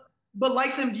about it. But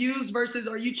likes and views versus,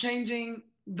 are you changing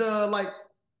the like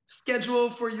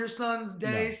schedule for your son's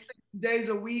day, 6 days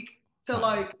a week to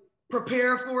like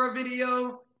prepare for a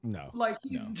video? No. Like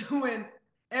he's doing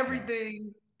everything.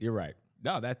 No. You're right.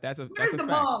 No, that's a Where's fact.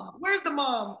 Mom? Where's the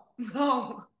mom?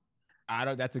 No.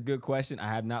 That's a good question. I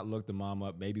have not looked the mom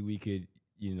up. Maybe we could,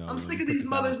 I'm sick of these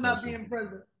mothers not being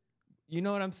present. You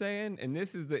know what I'm saying? And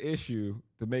this is the issue,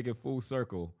 to make it full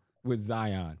circle, with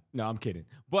Zion. No, I'm kidding.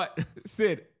 But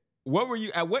Syd,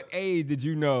 at what age did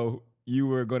you know you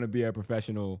were going to be a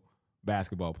professional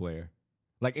basketball player?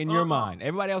 Like in your mind.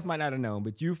 Everybody else might not have known,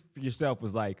 but you yourself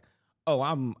was like, oh,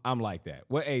 I'm like that.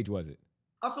 What age was it?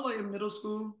 I feel like in middle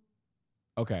school.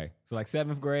 Okay. So like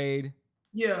 7th grade?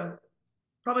 Yeah.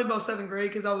 Probably about 7th grade,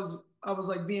 because I was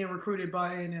like being recruited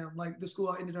by A&M, like the school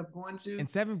I ended up going to. In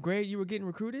 7th grade, you were getting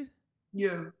recruited?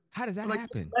 Yeah. How does that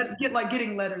happen?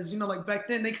 Getting letters, like back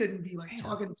then they couldn't be like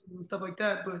talking to me and stuff like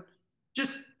that, but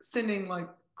just sending like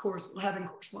having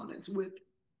correspondence with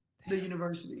the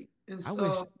university. And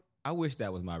I wish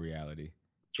that was my reality.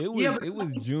 It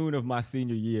was June of my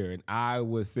senior year, and I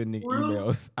was sending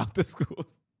emails out to school.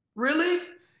 Really?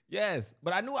 Yes,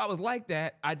 but I knew I was like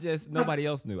that. Nobody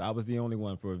else knew. I was the only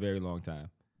one for a very long time.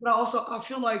 But I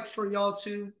feel like for y'all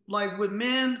too, like with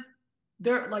men,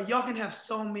 they're like, y'all can have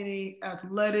so many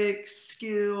athletic,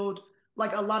 skilled,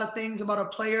 like a lot of things about a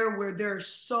player where there are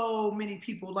so many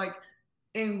people. Like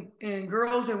in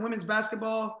girls and women's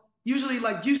basketball, usually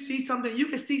like you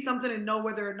can see something and know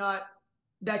whether or not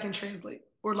that can translate.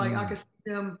 Or like I can see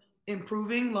them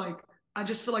improving. Like I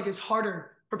just feel like it's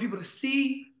harder for people to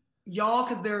see y'all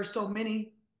because there are so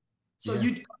many. So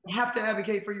you have to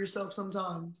advocate for yourself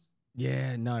sometimes.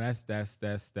 Yeah, no, that's the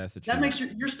truth. That makes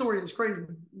your story is crazy.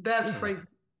 That's crazy.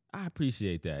 I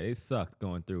appreciate that. It sucked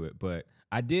going through it, but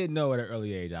I did know at an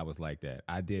early age I was like that.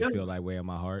 I did feel that way in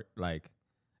my heart, like,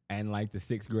 and like the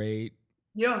 6th grade,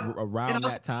 around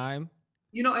that time.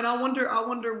 And I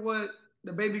wonder what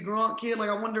the baby Gronk kid, like,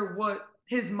 I wonder what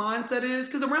his mindset is,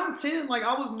 because around 10, like,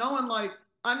 I was knowing, like,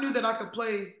 I knew that I could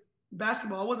play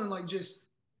basketball. I wasn't like just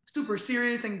super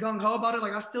serious and gung ho about it.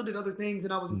 Like, I still did other things,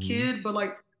 and I was a kid, but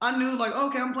like, I knew like,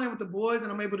 okay, I'm playing with the boys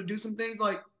and I'm able to do some things.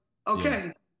 Like,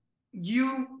 okay,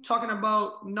 you talking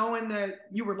about knowing that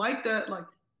you were like that, like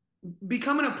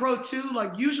becoming a pro too,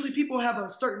 like usually people have a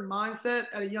certain mindset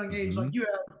at a young age. Like you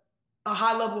have a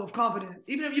high level of confidence.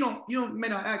 Even if you may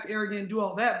not act arrogant and do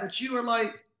all that, but you are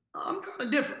like, I'm kind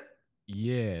of different.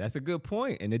 Yeah, that's a good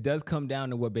point. And it does come down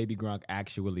to what baby Gronk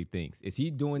actually thinks. Is he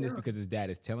doing this because his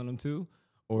dad is telling him to?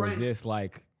 Or is this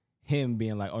like him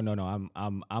being like, oh no,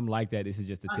 I'm like that. This is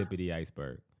just the tip of the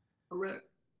iceberg. Correct.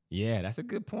 Yeah, that's a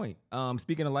good point.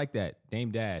 Speaking of like that,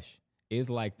 Dame Dash is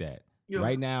like that. Yeah.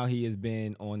 Right now, he has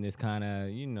been on this kind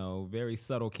of, very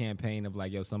subtle campaign of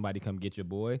like, yo, somebody come get your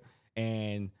boy.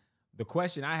 And the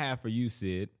question I have for you,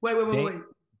 Syd. Wait.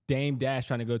 Dame Dash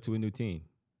trying to go to a new team.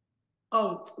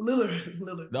 Oh,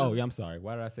 Lillard. Oh, yeah, I'm sorry.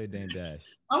 Why did I say Dame Dash?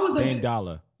 I was Dame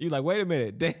Dollar. You like, wait a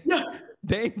minute.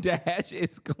 Dame Dash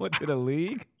is going to the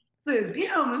league?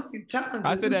 Damn, this is talented.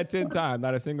 I said that 10 times.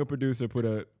 Not a single producer put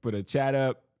a chat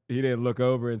up. He didn't look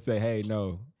over and say, hey,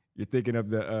 no, You're thinking of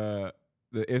the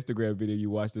Instagram video you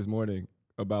watched this morning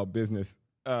about business.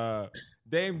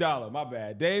 Dame Dollar, my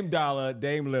bad. Dame Dollar,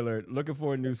 Dame Lillard, looking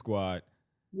for a new squad.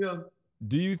 Yeah.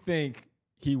 Do you think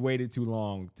he waited too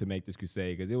long to make this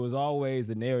crusade? Because it was always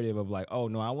the narrative of like, oh,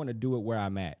 no, I want to do it where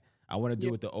I'm at. I want to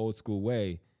do it the old school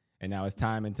way. And now as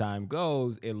time and time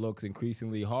goes, it looks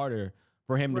increasingly harder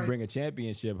for him to bring a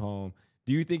championship home.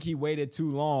 Do you think he waited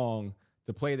too long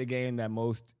to play the game that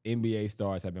most NBA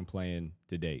stars have been playing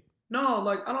to date? No,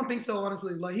 like I don't think so,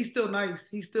 honestly. Like he's still nice.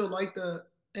 He's still like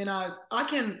and I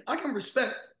can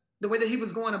respect the way that he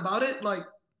was going about it. Like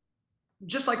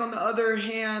just like on the other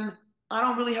hand, I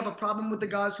don't really have a problem with the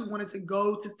guys who wanted to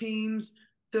go to teams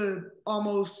to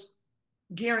almost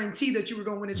guarantee that you were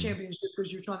going to win a championship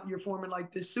because you're forming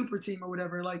like this super team or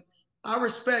whatever. Like I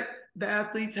respect the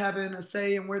athletes having a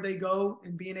say in where they go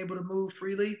and being able to move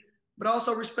freely, but I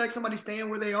also respect somebody staying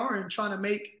where they are and trying to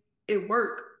make it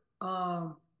work.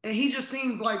 And he just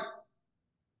seems like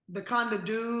the kind of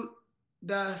dude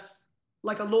that's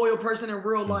like a loyal person in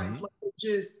real life. Like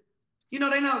just,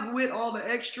 they're not with all the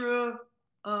extra.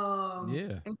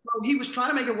 And so he was trying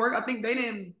to make it work. I think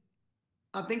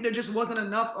there just wasn't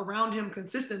enough around him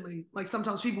consistently. Like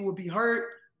sometimes people would be hurt.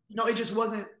 It just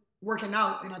wasn't working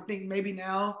out. And I think maybe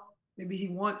he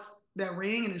wants that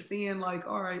ring and is seeing like,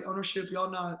 all right, ownership,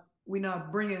 we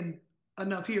not bringing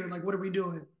enough here. Like, what are we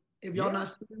doing? If y'all not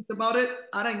serious about it,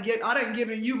 I didn't give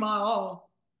you my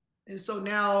all. And so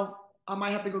now I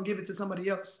might have to go give it to somebody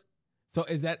else. So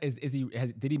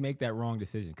did he make that wrong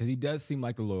decision? Because he does seem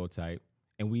like the loyal type.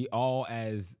 And we all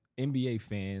as NBA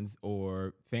fans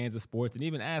or fans of sports and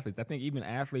even athletes, I think even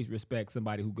athletes respect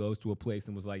somebody who goes to a place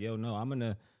and was like, yo, no, I'm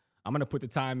gonna put the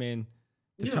time in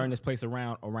to turn this place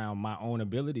around my own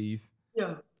abilities.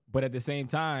 Yeah. But at the same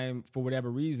time, for whatever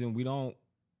reason, we don't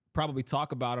probably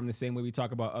talk about him the same way we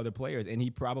talk about other players. And he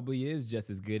probably is just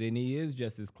as good and he is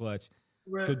just as clutch.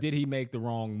 Right. So did he make the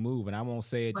wrong move? And I won't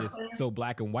say it just so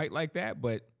black and white like that,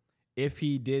 but if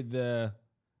he did the,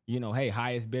 hey,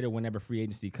 highest bidder whenever free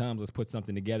agency comes, let's put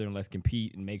something together and let's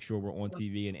compete and make sure we're on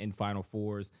TV and in Final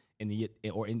Fours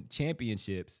or in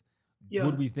championships,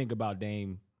 would we think about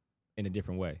Dame in a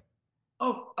different way?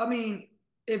 Oh, I mean,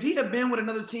 if he had been with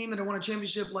another team that won a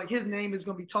championship, like his name is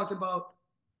going to be talked about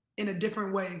in a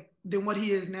different way than what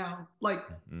he is now. Like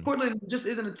Portland just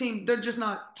isn't a team. They're just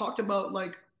not talked about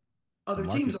like other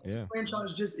teams. The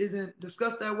franchise just isn't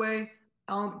discussed that way.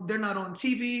 They're not on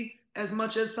TV as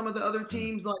much as some of the other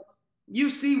teams. Like you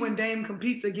see when Dame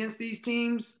competes against these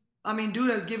teams, I mean, dude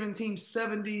has given teams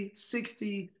 70,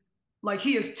 60, like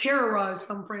he has terrorized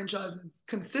some franchises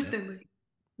consistently,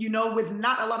 with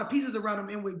not a lot of pieces around him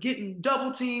and with getting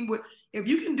double teamed. If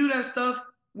you can do that stuff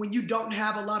when you don't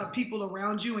have a lot of people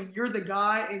around you and you're the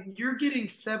guy and you're getting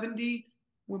 70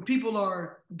 when people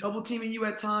are double teaming you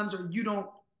at times or you don't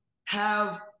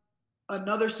have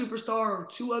another superstar or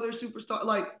two other superstars,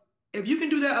 like if you can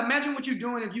do that, imagine what you're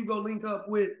doing if you go link up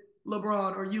with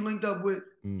LeBron or you linked up with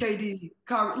KD,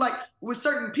 Kyrie. Like with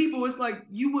certain people, it's like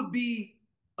you would be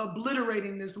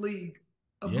obliterating this league.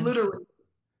 Obliterating.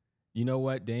 You know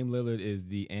what? Dame Lillard is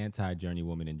the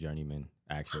anti-journeywoman and journeyman,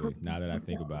 actually, now that I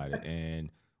think about it. And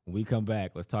when we come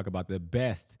back, let's talk about the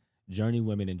best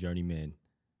journeywomen and journeymen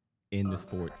in the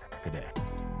sports today.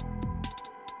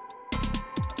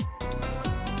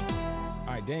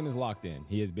 All right, Dame is locked in.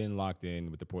 He has been locked in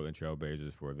with the Portland Trail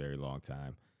Blazers for a very long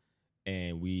time.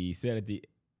 And we said at the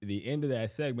end of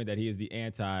that segment that he is the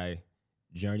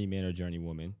anti-journeyman or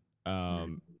journeywoman.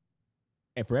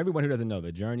 And for everyone who doesn't know,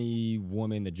 the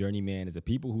journeywoman, the journeyman is the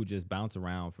people who just bounce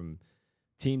around from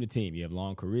team to team. You have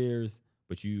long careers,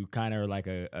 but you kind of are like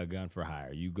a gun for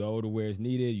hire. You go to where it's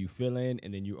needed, you fill in,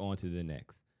 and then you're on to the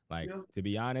next. Like, to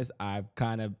be honest, I'm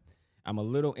a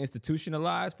little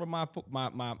institutionalized from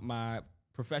my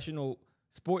professional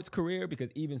sports career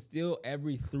because even still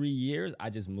every 3 years, I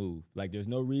just move. Like, there's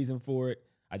no reason for it.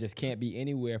 I just can't be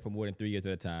anywhere for more than 3 years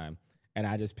at a time. And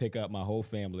I just pick up my whole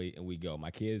family and we go.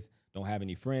 My kids don't have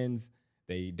any friends.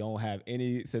 They don't have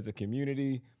any sense of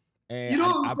community. And you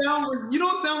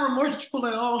don't sound remorseful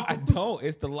at all. I don't.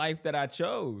 It's the life that I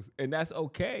chose. And that's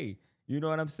okay. You know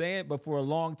what I'm saying? But for a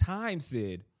long time,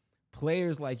 Syd,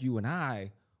 players like you and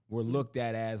I were looked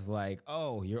at as like,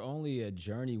 oh, you're only a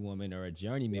journeywoman or a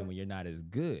journeyman when you're not as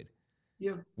good.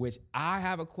 Yeah. Which I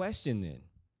have a question then.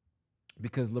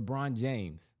 Because LeBron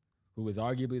James, who is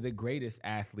arguably the greatest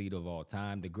athlete of all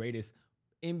time, the greatest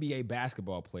NBA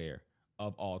basketball player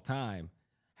of all time,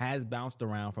 has bounced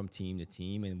around from team to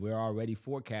team, and we're already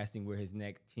forecasting where his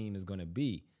next team is going to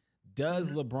be. Does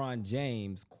LeBron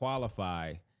James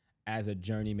qualify as a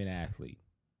journeyman athlete?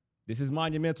 This is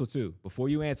monumental too. Before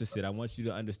you answer, Syd, I want you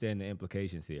to understand the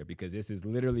implications here, because this is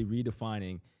literally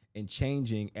redefining and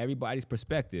changing everybody's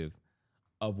perspective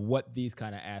of what these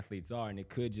kind of athletes are. And it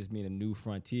could just mean a new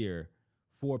frontier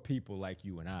for people like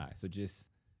you and I. So just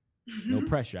no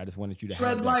pressure. I just wanted you to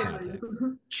have that context.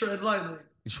 Tread lightly.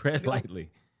 Tread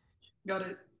lightly. Got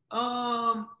it.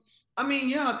 I mean,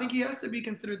 yeah, I think he has to be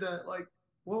considered that. Like,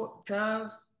 well,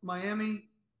 Cavs, Miami,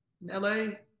 and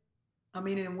LA. I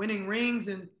mean, and winning rings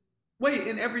and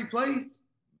in every place.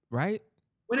 Right?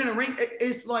 Winning a ring,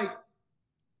 it's like,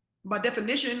 by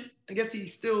definition, I guess he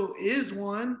still is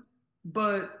one,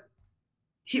 but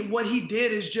what he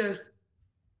did is just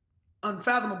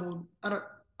unfathomable. I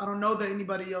don't know that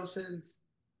anybody else has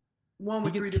won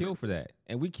with he three gets killed for that.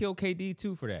 And we kill KD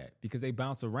too for that, because they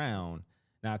bounce around.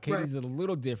 Now, KD's a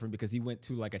little different because he went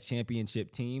to like a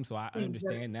championship team, so I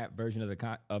understand that version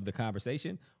of the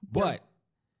conversation. But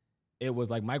it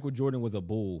was like Michael Jordan was a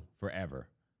Bull forever.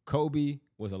 Kobe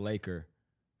was a Laker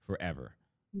forever.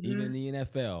 Even in the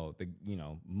NFL,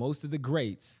 most of the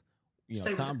greats,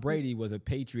 Tom Brady was a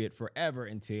Patriot forever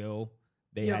until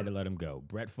they had to let him go.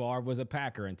 Brett Favre was a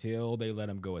Packer until they let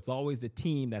him go. It's always the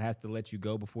team that has to let you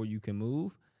go before you can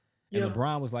move. And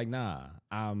LeBron was like, nah,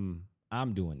 I'm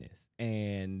doing this.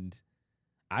 And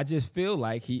I just feel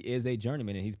like he is a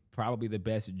journeyman, and he's probably the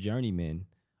best journeyman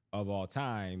of all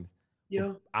time.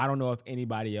 Yeah. I don't know if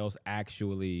anybody else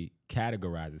actually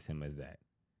categorizes him as that.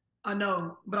 I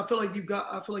know, but I feel like you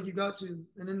got to.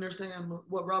 And then they're saying,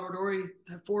 what, Robert Horry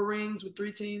had 4 rings with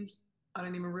 3 teams. I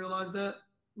didn't even realize that.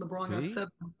 LeBron got 7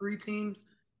 with 3 teams.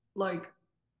 Like,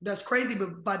 that's crazy,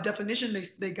 but by definition,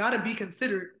 they got to be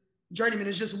considered journeyman.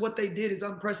 It's just what they did is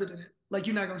unprecedented. Like,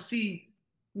 you're not going to see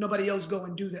nobody else go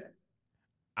and do that.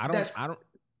 I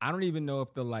don't even know if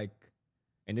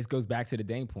and this goes back to the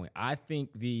Dame point. I think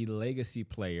the legacy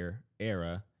player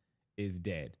era is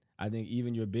dead. I think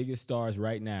even your biggest stars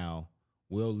right now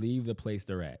will leave the place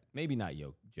they're at. Maybe not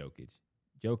Jokic.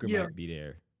 Joker might be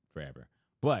there forever.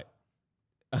 But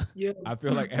I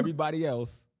feel like everybody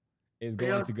else is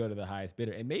going to go to the highest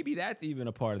bidder. And maybe that's even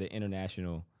a part of the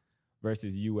international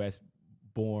versus U.S.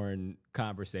 born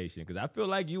conversation. Because I feel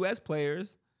like U.S.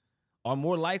 players are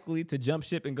more likely to jump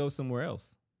ship and go somewhere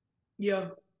else. Yeah,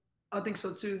 I think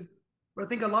so too. But I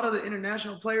think a lot of the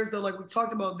international players, though, like we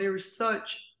talked about, they're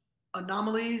such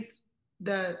anomalies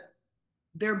that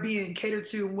they're being catered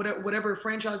to, and whatever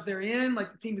franchise they're in,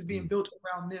 like the team is being built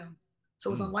around them. So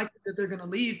it's unlikely that they're going to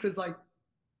leave, because like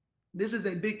this is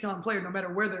a big time player no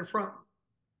matter where they're from.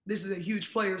 This is a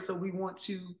huge player, so we want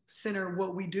to center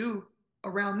what we do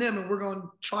around them, and we're going to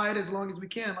try it as long as we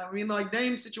can. I mean, like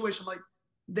Dame's situation, like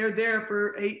they're there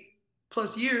for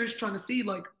 8+ years trying to see,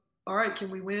 like, all right, can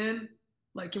we win?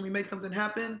 Like, can we make something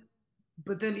happen?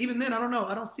 But then even then, I don't know.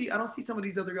 I don't see some of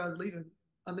these other guys leaving.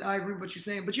 I agree with what you're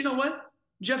saying. But you know what?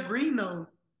 Jeff Green, though,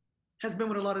 has been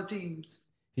with a lot of teams.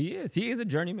 He is a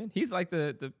journeyman. He's like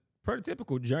the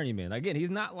prototypical journeyman. Again, he's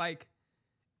not like,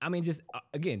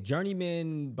 again,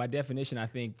 journeyman by definition, I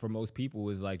think for most people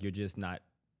is like you're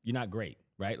not great,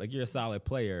 right? Like you're a solid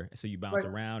player, so you bounce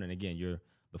around, and again, you're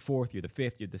the 4th, you're the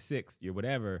 5th, you're the 6th, you're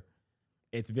whatever.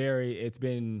 It's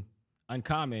been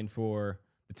uncommon for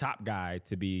the top guy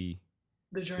to be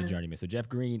the journeyman. So Jeff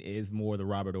Green is more the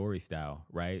Robert Horry style,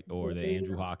 right? Or the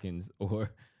Andrew Hawkins or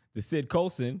the Syd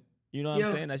Colson. You know what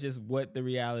I'm saying? That's just what the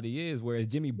reality is. Whereas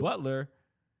Jimmy Butler,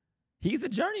 he's a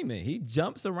journeyman. He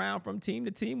jumps around from team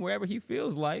to team wherever he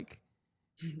feels like.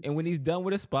 And when he's done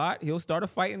with a spot, he'll start a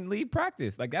fight and leave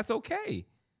practice. Like, that's okay.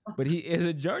 But he is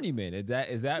a journeyman.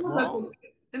 Is that wrong?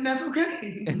 And that's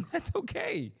okay. And that's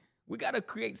okay. We got to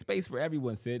create space for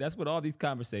everyone, Syd. That's what all these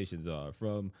conversations are.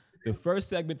 From the first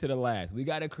segment to the last, we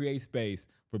got to create space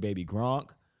for baby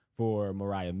Gronk, for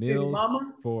Mariah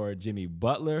Mills, for Jimmy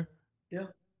Butler. Yeah.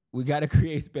 We got to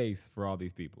create space for all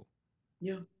these people.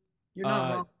 Yeah. You're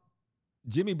not wrong.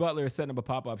 Jimmy Butler is setting up a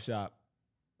pop-up shop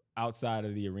outside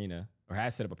of the arena, or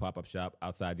has set up a pop-up shop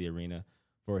outside the arena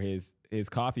for his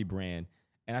coffee brand.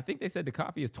 And I think they said the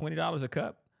coffee is $20 a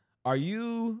cup. Are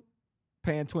you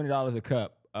paying $20 a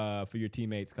cup for your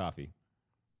teammates' coffee?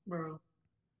 Bro.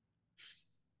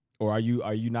 Or are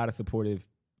you not a supportive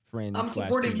friend /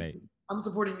 teammate? I'm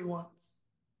supporting you once.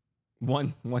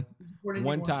 One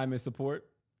time in support?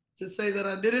 To say that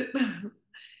I did it.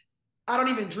 I don't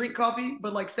even drink coffee,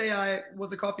 but like say I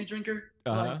was a coffee drinker.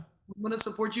 Like, I'm going to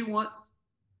support you once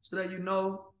so that you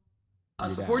know I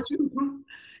support you.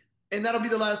 And that'll be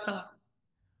the last time.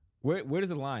 Where does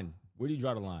the line? Where do you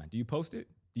draw the line? Do you post it?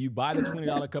 Do you buy the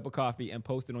 $20 cup of coffee and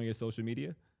post it on your social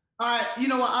media? You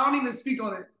know what? I don't even speak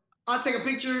on it. I'll take a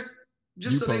picture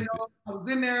just so they know I was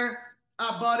in there.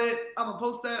 I bought it. I'm gonna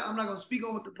post that. I'm not gonna speak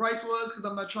on what the price was because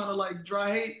I'm not trying to like dry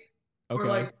hate or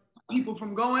like people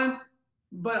from going.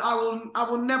 But I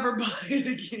will never buy it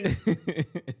again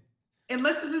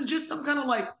unless this is just some kind of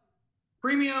like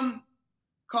premium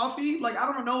coffee. Like I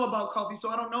don't know about coffee, so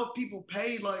I don't know if people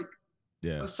pay like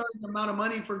a certain amount of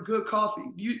money for good coffee.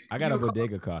 I got a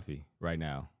bodega coffee right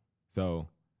now, so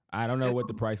I don't know what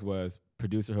the price was.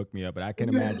 Producer hooked me up, but I can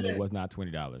imagine it was not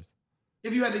 $20.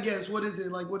 If you had to guess, what is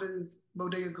it? Like, what is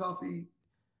bodega coffee?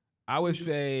 I would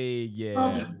say,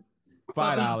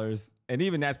 $5. And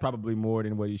even that's probably more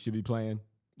than what you should be playing.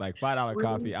 Like $5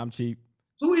 coffee, I'm cheap.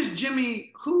 Who is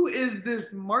Jimmy? Who is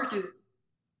this market?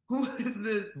 Who is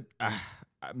this?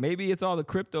 Maybe it's all the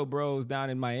crypto bros down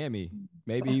in Miami.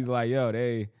 Maybe he's like, yo,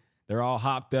 they're all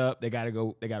hopped up. They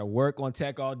gotta work on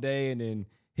tech all day and then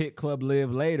hit Club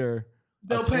Live later.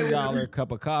 They'll a $20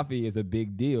 cup of coffee is a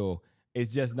big deal.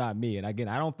 It's just not me. And again,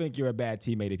 I don't think you're a bad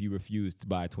teammate if you refuse to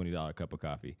buy a $20 cup of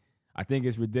coffee. I think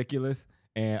it's ridiculous,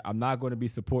 and I'm not going to be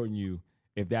supporting you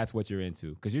if that's what you're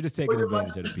into, because you're just taking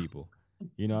advantage of the people.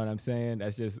 You know what I'm saying?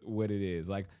 That's just what it is.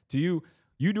 Like, to you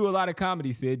do a lot of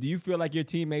comedy, Syd. Do you feel like your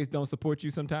teammates don't support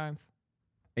you sometimes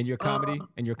in your comedy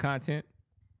and your content?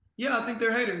 Yeah, I think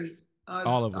they're haters.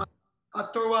 All of them. I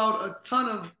throw out a ton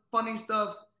of funny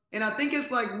stuff, and I think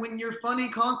it's like when you're funny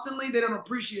constantly, they don't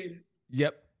appreciate it.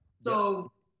 Yep.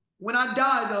 So when I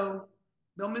die, though,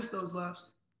 they'll miss those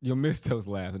laughs. You'll miss those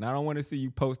laughs. And I don't want to see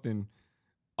you posting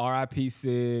R.I.P.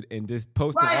 Syd and just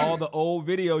posting all the old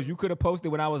videos you could have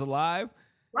posted when I was alive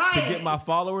to get my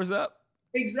followers up.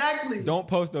 Exactly. Don't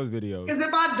post those videos. Because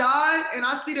if I die and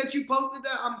I see that you posted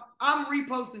that, I'm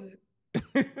reposting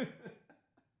it.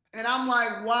 And I'm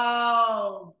like,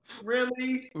 wow,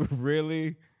 really?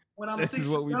 Really? When I'm this is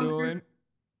what we doing?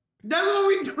 That's what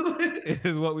we doing. This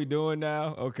is what we doing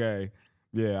now? Okay.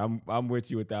 Yeah, I'm with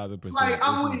you 1,000%. Right,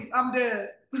 I'm weak. I'm dead.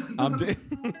 I'm dead.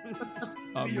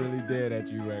 I'm really dead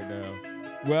at you right now.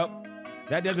 Well,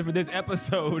 that does it for this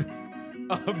episode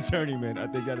of Journeymen. I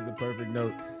think that is a perfect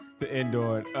note to end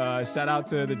on. Shout out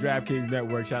to the DraftKings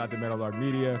Network. Shout out to Metal Arc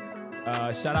Media.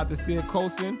 Shout out to Syd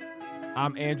Colson.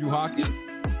 I'm Andrew Hawkins.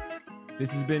 This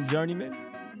has been Journeymen.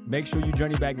 Make sure you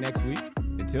journey back next week.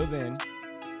 Until then,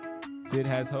 Syd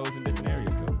has hoes in different area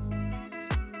codes.